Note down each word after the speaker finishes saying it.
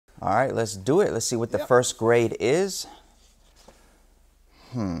All right, let's do it. Let's see what the first grade is.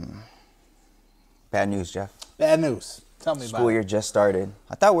 Bad news, Jeff. Bad news. Tell me about it. School year just started.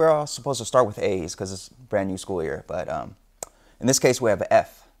 I thought we were all supposed to start with A's because it's brand new school year. But in this case, we have an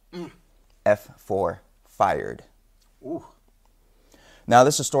F. F for fired. Ooh. Now,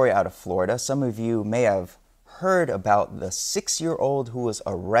 this is a story out of Florida. Some of you may have heard about the 6-year-old who was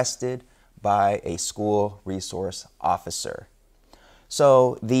arrested by a school resource officer.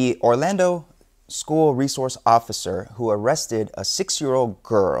 So the Orlando school resource officer who arrested a 6-year-old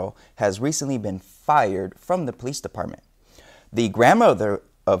girl has recently been fired from the police department. The grandmother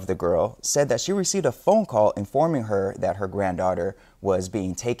of the girl said that she received a phone call informing her that her granddaughter was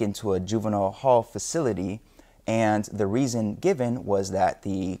being taken to a juvenile hall facility, and the reason given was that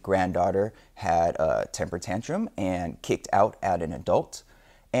the granddaughter had a temper tantrum and kicked out at an adult.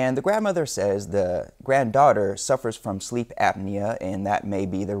 And the grandmother says the granddaughter suffers from sleep apnea, and that may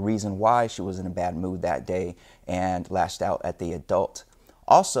be the reason why she was in a bad mood that day and lashed out at the adult.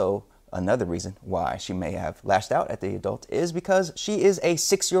 Also, another reason why she may have lashed out at the adult is because she is a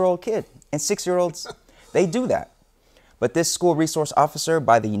 6-year-old kid, and 6-year-olds, they do that. But this school resource officer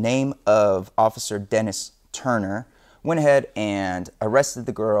by the name of Officer Dennis Turner went ahead and arrested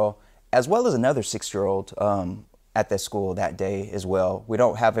the girl as well as another 6-year-old at the school that day as well. We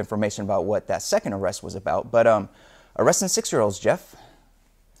don't have information about what that second arrest was about, but arresting 6-year-olds, Jeff,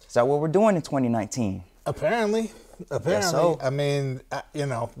 is that what we're doing in 2019? Apparently. So. I mean, you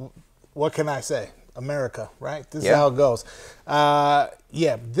know, what can I say? America, right? This is how it goes.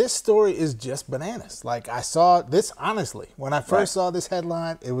 Yeah, this story is just bananas. Like, I saw this, honestly, when I first saw this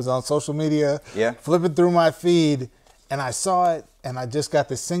headline, it was on social media, flipping through my feed, and I saw it, and I just got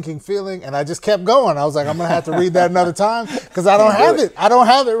this sinking feeling, and I just kept going. I was like, I'm going to have to read that another time, because I don't have it. I don't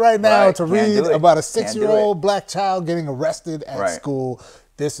have it right now to read about a 6-year-old black child getting arrested at school.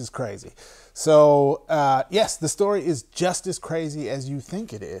 This is crazy. So, yes, the story is just as crazy as you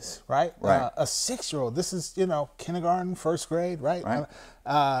think it is, right? A 6-year-old, this is, you know, kindergarten, first grade, right?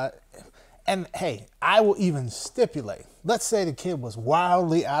 And, hey, I will even stipulate, let's say the kid was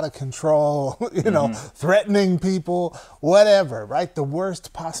wildly out of control, you know, threatening people, whatever, right? The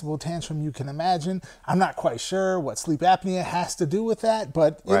worst possible tantrum you can imagine. I'm not quite sure what sleep apnea has to do with that,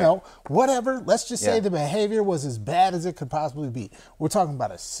 but, you know, whatever. Let's just say the behavior was as bad as it could possibly be. We're talking about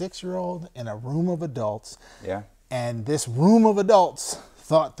a 6-year-old in a room of adults. And this room of adults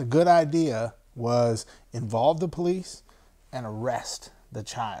thought the good idea was involve the police and arrest the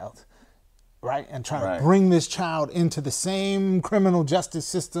child. Right, and try to bring this child into the same criminal justice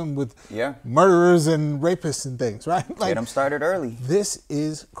system with murderers and rapists and things, right? Like, get them started early. This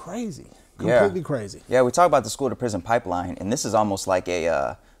is crazy, completely crazy. Yeah, we talk about the school to prison pipeline, and this is almost like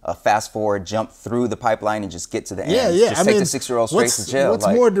a fast forward, jump through the pipeline and just get to the end. Just take the 6-year-old straight to jail. What's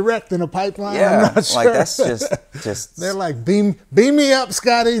more direct than a pipeline? Yeah, I'm not sure. like that's just. They're like, beam me up,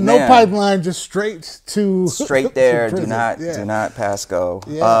 Scotty. No pipeline, just straight there. Do not pass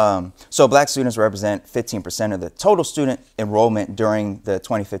go. So black students represent 15% of the total student enrollment during the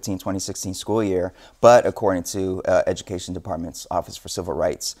 2015-2016 school year, but according to Education Department's Office for Civil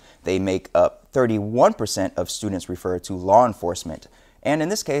Rights, they make up 31% of students referred to law enforcement. And in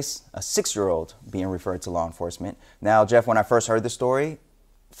this case, a 6-year-old being referred to law enforcement. Now, Jeff, when I first heard the story,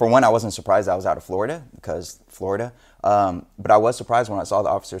 for one, I wasn't surprised I was out of Florida, because Florida. But I was surprised when I saw the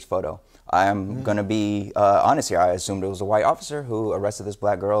officer's photo. I'm going to be honest here. I assumed it was a white officer who arrested this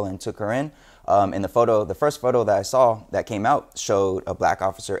black girl and took her in. In the photo, the first photo that I saw that came out showed a black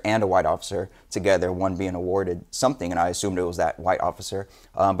officer and a white officer together, one being awarded something, and I assumed it was that white officer.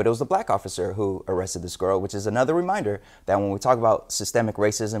 But it was the black officer who arrested this girl, which is another reminder that when we talk about systemic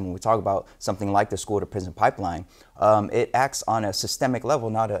racism, when we talk about something like the school to prison pipeline, it acts on a systemic level,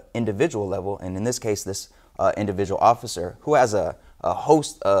 not an individual level. And in this case, this individual officer, who has a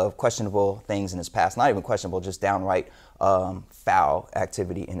host of questionable things in his past, not even questionable, just downright foul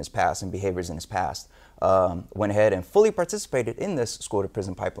activity in his past and behaviors in his past, went ahead and fully participated in this school to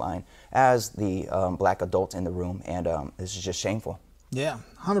prison pipeline as the black adult in the room, and this is just shameful. Yeah,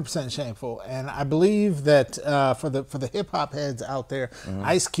 100% shameful. And I believe that for the hip hop heads out there,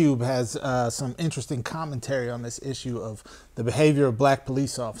 Ice Cube has some interesting commentary on this issue of the behavior of black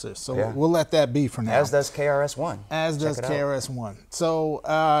police officers. So we'll let that be for now. As does KRS-One. As does KRS-One.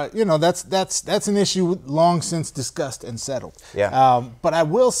 So you know, that's an issue long since discussed and settled. But I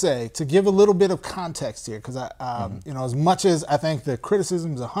will say, to give a little bit of context here, because you know, as much as I think the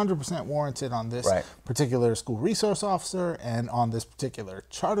criticism is 100% warranted on this particular school resource officer and on this particular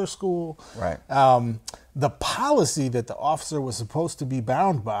charter school, the policy that the officer was supposed to be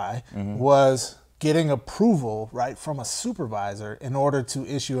bound by was getting approval, right, from a supervisor in order to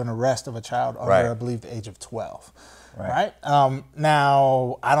issue an arrest of a child under, I believe, the age of 12. Right.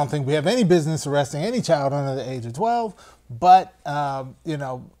 Now, I don't think we have any business arresting any child under the age of 12, but, you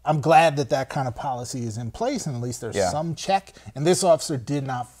know, I'm glad that that kind of policy is in place, and at least there's some check. And this officer did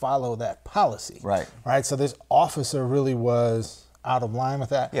not follow that policy. Right. So this officer really was out of line with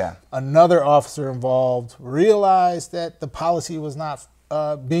that. Another officer involved realized that the policy was not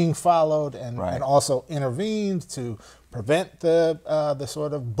being followed, and also intervened to prevent the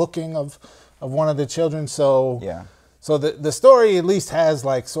sort of booking of one of the children. So so the story at least has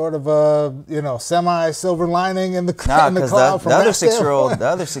like sort of a, you know, semi silver lining in the cloud. The other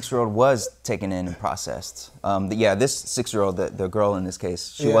 6-year-old was taken in and processed. This 6-year-old, the girl in this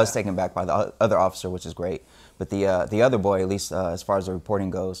case, she was taken back by the other officer, which is great. But the other boy, at least as far as the reporting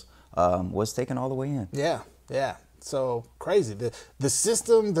goes, was taken all the way in. Yeah. So crazy. The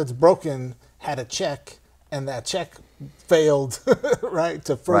system that's broken had a check, and that check failed, right,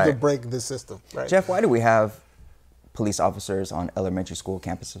 to further break the system. Right. Jeff, why do we have police officers on elementary school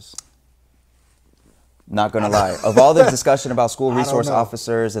campuses? Not gonna lie, of all the discussion about school resource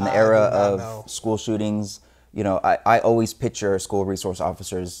officers in the era of school shootings, you know, I always picture school resource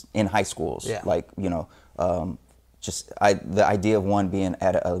officers in high schools. Like, you know, the idea of one being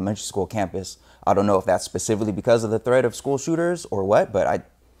at an elementary school campus. I don't know if that's specifically because of the threat of school shooters or what, but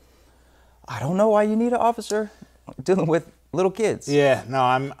I don't know why you need an officer dealing with little kids.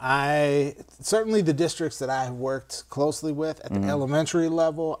 I certainly the districts that I have worked closely with at the elementary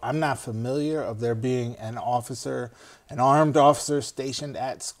level, I'm not familiar of there being an armed officer stationed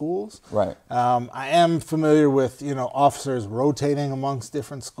at schools. I am familiar with, you know, officers rotating amongst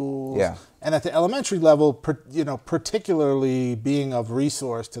different schools. And at the elementary level, you know, particularly being of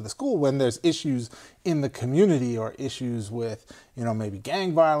resource to the school when there's issues in the community or issues with, you know, maybe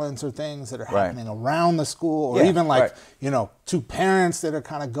gang violence or things that are happening around the school, or even like, you know, two parents that are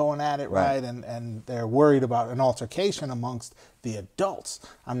kind of going at it, and they're worried about an altercation amongst the adults.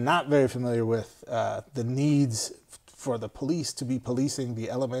 I'm not very familiar with the needs for the police to be policing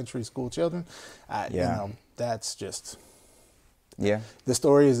the elementary school children. You know, that's just... The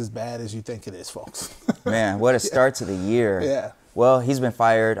story is as bad as you think it is, folks. Man, what a start to the year. Well, he's been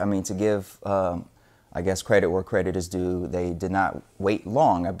fired. I mean, to give, I guess, credit where credit is due, they did not wait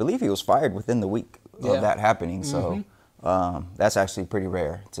long. I believe he was fired within the week of that happening. So that's actually pretty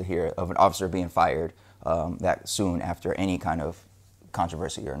rare to hear of an officer being fired that soon after any kind of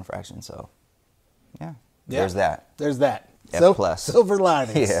controversy or infraction. So, there's that. There's that. F+. Silver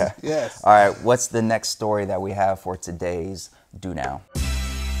linings. Yes. All right, what's the next story that we have for today's Do Now?